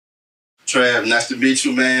Trav, nice to meet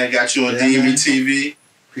you, man. Got you on DMEtv.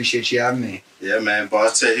 Appreciate you having me. Yeah, man.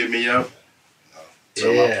 Boss Ted hit me up.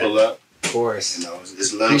 Tell him I pull up. Of course. You know,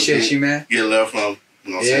 it's love. Appreciate you, man. Get love from,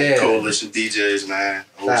 you know what I'm saying, coalition DJs, man.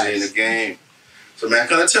 OG in the game. So, man,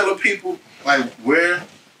 can I tell the people, like, where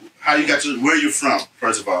you're from,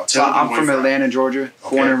 first of all? I'm from Atlanta, Georgia.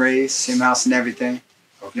 Okay. Born and raised, same house and everything.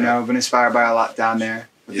 Okay. You know, been inspired by a lot down there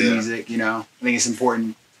with the music, you know. I think it's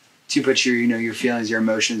important to put your, you know, your feelings, your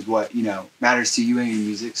emotions, what, you know, matters to you and your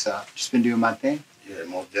music. So I've just been doing my thing. Yeah,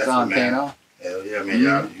 most definitely, man. Hell yeah,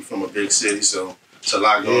 man. You from a big city, so it's a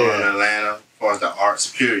lot going on in Atlanta as far as the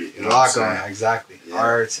arts, period. You know a lot going on, exactly. Yeah.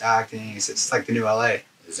 Arts, acting, it's like the new LA.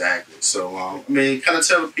 Exactly. So, I mean, kind of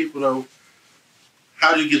tell the people, though,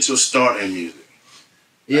 how do you get your start in music?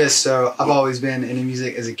 Yeah, so I've always been into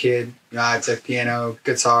music as a kid. You know, I took piano,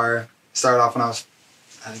 guitar. Started off when I was,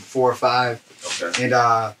 I think, 4 or 5. Okay.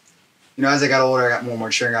 And, you know, as I got older, I got more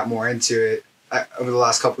mature and got more into it. Over the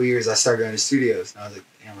last couple of years, I started going to studios. And I was like,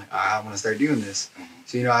 damn, like, I want to start doing this.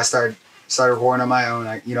 So, you know, I started recording on my own.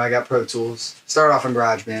 I got Pro Tools. Started off in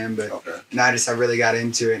GarageBand, but now I really got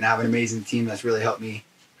into it and have an amazing team that's really helped me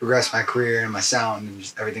progress my career and my sound and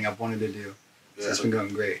just everything I've wanted to do. So it's been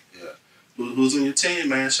going great. Yeah. Who's on your team,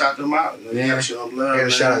 man? Shout them out. I gotta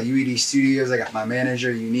shout out UED Studios. I got my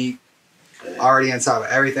manager, Unique. Already on top of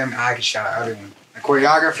everything. I can shout out everyone. My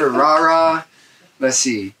choreographer, Rara. Let's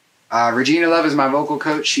see. Regina Love is my vocal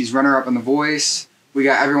coach. She's runner-up on The Voice. We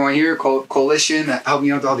got everyone here, Coalition, that helped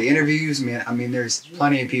me out with all the interviews. I mean, there's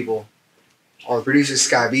plenty of people. All the producers,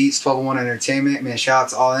 Sky Beats, 1201 Entertainment. Man, shout out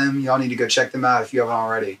to all of them. Y'all need to go check them out if you haven't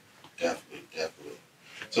already. Definitely.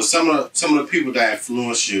 So some of the people that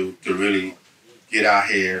influence you to really get out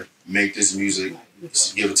here, make this music,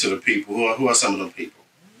 give it to the people, who are some of them people?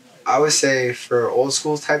 I would say for old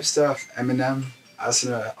school type stuff, Eminem. I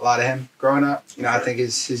listened to a lot of him growing up. You know, I think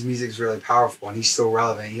his music is really powerful and he's still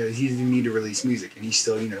relevant. He doesn't need to release music and he's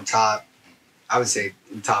still, you know, I would say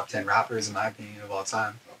top 10 rappers in my opinion of all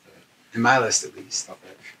time. In my list at least. I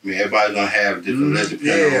mean, everybody's gonna have different lists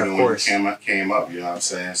depending on when it came up, you know what I'm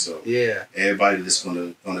saying? So everybody just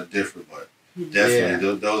gonna differ, but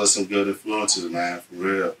definitely those are some good influences, man, for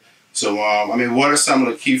real. So I mean, what are some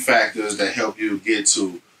of the key factors that help you get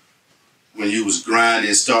to when you was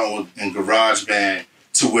grinding, starting in GarageBand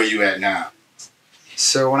to where you at now?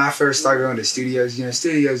 So when I first started going to studios, you know,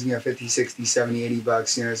 50, 60, 70, 80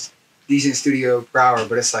 bucks, you know, it's decent studio per hour,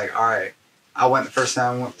 but it's like, all right, I went the first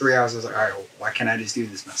time, I went 3 hours, I was like, all right, well, why can't I just do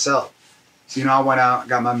this myself? So, you know, I went out,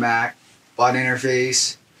 got my Mac, bought an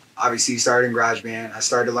interface, obviously started in GarageBand. I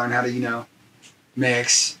started to learn how to, you know,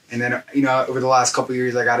 mix. And then, you know, over the last couple of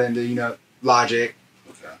years, I got into, you know, Logic,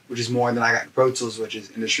 which is more than I got Pro Tools, which is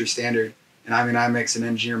industry standard. And I mean, I mix and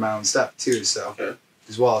engineer my own stuff too, so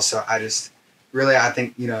as well. So I just really, I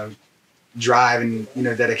think, you know, drive and, you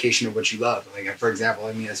know, dedication to what you love. Like, for example,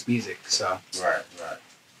 I mean, it's music, so. Right.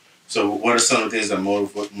 So what are some of the things that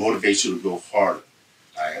motivate you to go harder?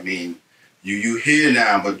 I mean, you here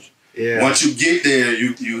now, but once you get there,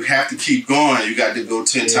 you have to keep going. You got to go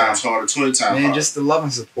 10 times harder, 20 times harder. Man, just the love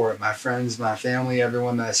and support. My friends, my family,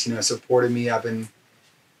 everyone that's, you know, supported me. I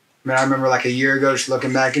remember like a year ago, just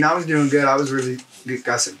looking back, you know, I was doing good. I was really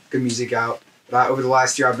got some good music out. But over the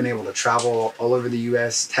last year, I've been able to travel all over the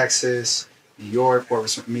U.S., Texas, New York, work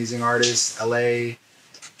with some amazing artists, L.A.,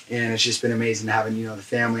 and it's just been amazing having, you know, the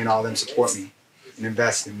family and all of them support me and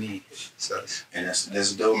invest in me. So. And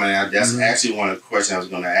that's dope, man. That's actually one of the questions I was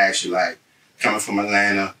going to ask you. Like, coming from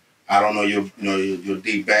Atlanta, I don't know your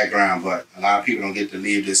deep background, but a lot of people don't get to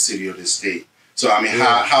leave this city or this state. So I mean,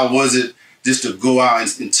 how was it just to go out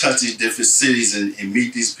and touch these different cities and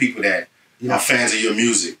meet these people that are fans of your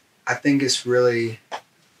music? I think it's really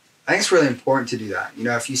important to do that. You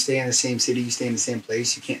know, if you stay in the same city, you stay in the same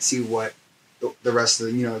place, you can't see what the rest of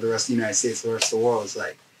the United States, the rest of the world is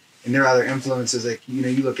like. And there are other influences, like, you know,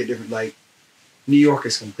 you look at different, like, New York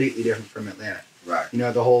is completely different from Atlanta. Right. You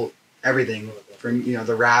know, the whole, everything from, you know,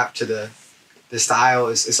 the rap to the style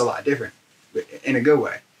is a lot different, but in a good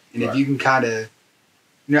way. And if you can kind of,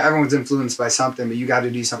 you know, everyone's influenced by something, but you got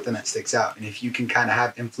to do something that sticks out. And if you can kind of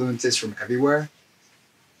have influences from everywhere,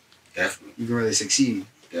 you can really succeed.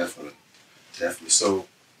 Definitely. So,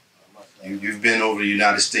 you've been over the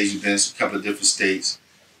United States, you've been in a couple of different states.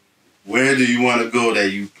 Where do you want to go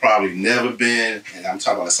that you've probably never been? And I'm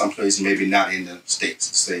talking about some place maybe not in the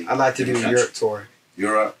States. I'd like to do a Europe tour.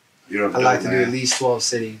 Europe. I'd like to do at least 12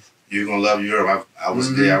 cities. You're going to love Europe. I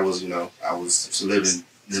was there. I was living.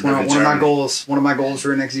 It's one of my goals. One of my goals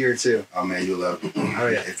for next year too. Oh man, you'll love it. Oh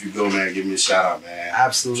yeah. If you go, man, give me a shout out, man.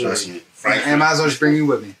 Absolutely. Trust me. And I might as well just bring you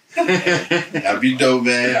with me. That'd be dope,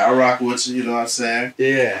 man. I rock with you. You know what I'm saying?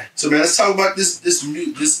 Yeah. So, man, let's talk about this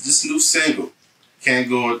new single, "Can't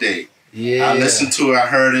Go a Day." Yeah. I listened to it. I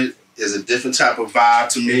heard it. It's a different type of vibe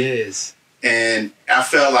to me. It is. And I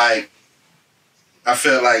felt like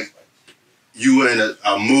you were in a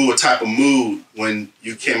type of mood when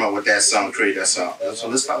you came up with that song, created that song. So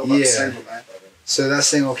let's talk about the single, man. So that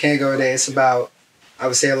single, "Can't Go a Day," it's about, I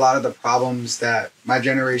would say, a lot of the problems that my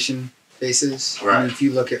generation faces. Right. I mean, if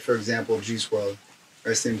you look at, for example, Juice WRLD,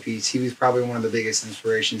 rest in peace, he was probably one of the biggest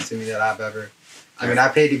inspirations to me that I've ever. I mean, I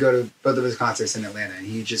paid to go to both of his concerts in Atlanta, and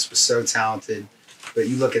he just was so talented. But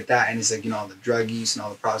you look at that, and it's like, all the drug use and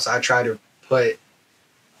all the problems. So I try to put,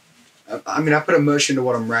 I put emotion to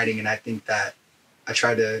what I'm writing, and I think that I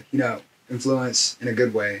try to, influence in a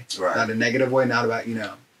good way, not a negative way, not about,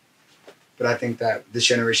 But I think that this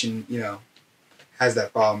generation, has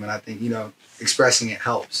that problem, and I think, expressing it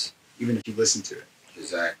helps, even if you listen to it.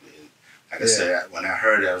 Exactly. Like I said, when I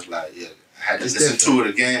heard it, I was like, I had to listen to it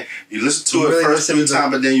again. You listen to it first 3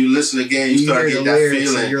 times, but then you listen again, you start getting that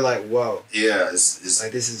feeling. And you're like, whoa. Yeah, it's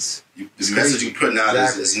like, this is the message you're putting out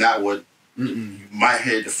is not what you might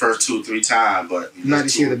hear the first 2 or 3 times, but you might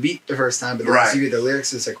just hear the beat the first time, but then once you hear the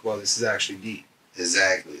lyrics, it's like, well, this is actually deep.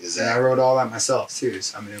 Exactly. And I wrote all that myself too.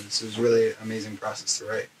 So it was really an amazing process to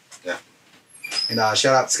write. Definitely. And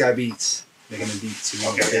shout out to Sky Beats making the beat too.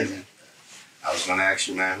 Okay. I was gonna ask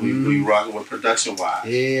you, man, who you rocking with production wise?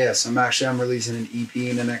 Yeah, so I'm releasing an EP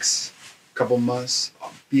in the next couple months.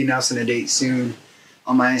 I'll be announcing a date soon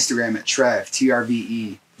on my Instagram at Trev,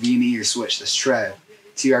 TRVE. V&E or switch, that's Trev,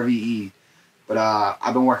 TRVE. But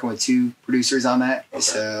I've been working with 2 producers on that. Okay.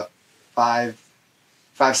 It's a 5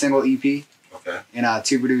 single EP. Okay. And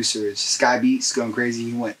 2 producers. Sky Beats going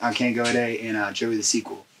crazy. He went on "Can't Go a Day" and Joey the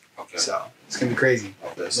Sequel. Okay. So it's gonna be crazy.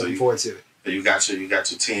 Okay. So looking forward to it. You got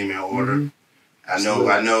your team in order. I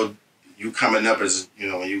know you coming up as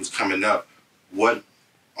when you was coming up. What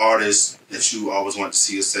artists that you always want to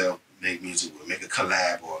see yourself make music with, make a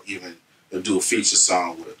collab, or even do a feature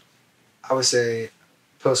song with? I would say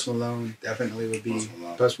Post Malone definitely would be.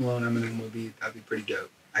 Post Malone, Eminem that'd be pretty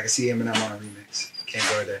dope. I can see Eminem on a remix. Can't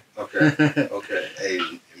Go a Day. Okay. Okay. Hey,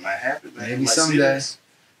 it might happen, man. Maybe someday.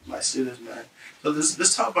 Might see this, man. So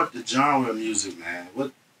let's talk about the genre of music, man.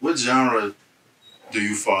 What genre do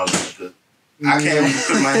you follow? I can't even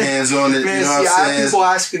put my hands on it. Man, you know what I'm saying? People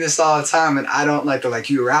ask me this all the time, and I don't like, they're like,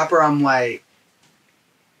 "You a rapper?" I'm like,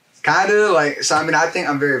 kind of like. So I think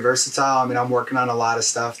I'm very versatile. I'm working on a lot of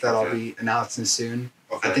stuff that I'll be announcing soon.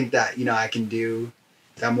 Okay. I think that I can do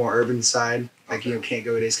that more urban side. Like "Can't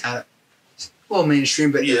Go a Day" is kind of a little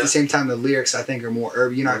mainstream, but at the same time, the lyrics I think are more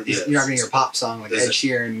urban. You're not gonna hear a pop song like Ed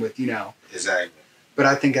Sheeran with Exactly. But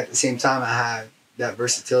I think at the same time, I have that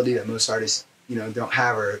versatility that most artists don't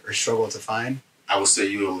have or struggle to find. I would say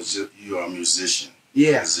you're a musician.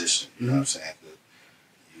 Yeah. Musician. You know what I'm saying?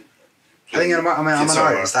 I think I'm an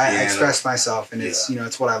artist. I express myself, and it's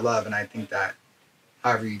it's what I love, and I think that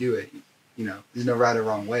however you do it, there's no right or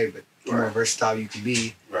wrong way, but the more versatile you can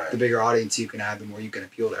be, the bigger audience you can have, the more you can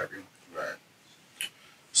appeal to everyone. Right.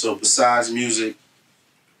 So besides music,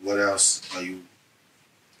 what else are you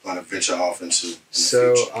going to venture off into in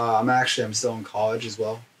the future? I'm still in college as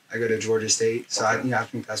well. I go to Georgia State, so I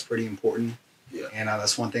think that's pretty important. Yeah. And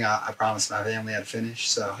that's one thing I promised my family I'd finish.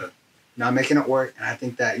 So, I'm making it work, and I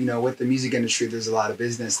think that with the music industry, there's a lot of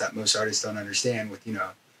business that most artists don't understand. With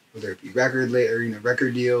whether it be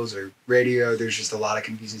record deals or radio, there's just a lot of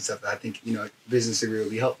confusing stuff that I think business degree would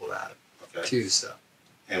be helpful at too. So.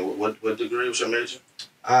 And what degree was your major?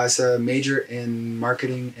 It's a major in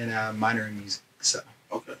marketing and a minor in music. So.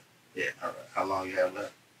 Okay. Yeah. All right. How long you have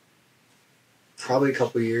left? Probably a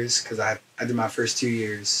couple of years, because I did my first 2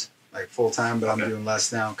 years like full time, but I'm doing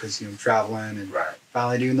less now because I'm traveling and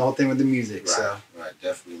finally doing the whole thing with the music. So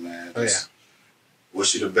definitely, man. Oh yeah.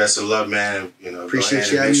 Wish you the best of luck, man.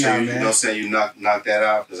 Appreciate you having me out, man. You knock that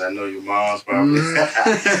out, because I know your mom's probably.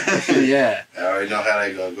 Yeah. I already know how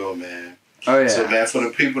they gonna go, man. Oh yeah. So man, for the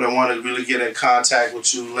people that want to really get in contact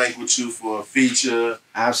with you, link with you for a feature,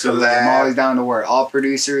 absolutely, collab. I'm always down to work. All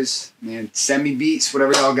producers, man, send me beats,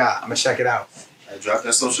 whatever y'all got. I'm gonna check it out. Drop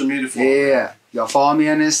that social media for me. Yeah. Y'all follow me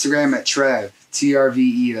on Instagram at Trev,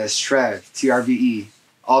 TRVE. That's Trev, TRVE.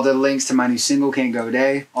 All the links to my new single, "Can't Go a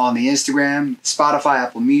Day," on the Instagram, Spotify,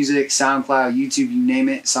 Apple Music, SoundCloud, YouTube, you name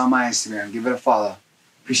it. It's on my Instagram. Give it a follow.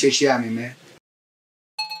 Appreciate you having me, man.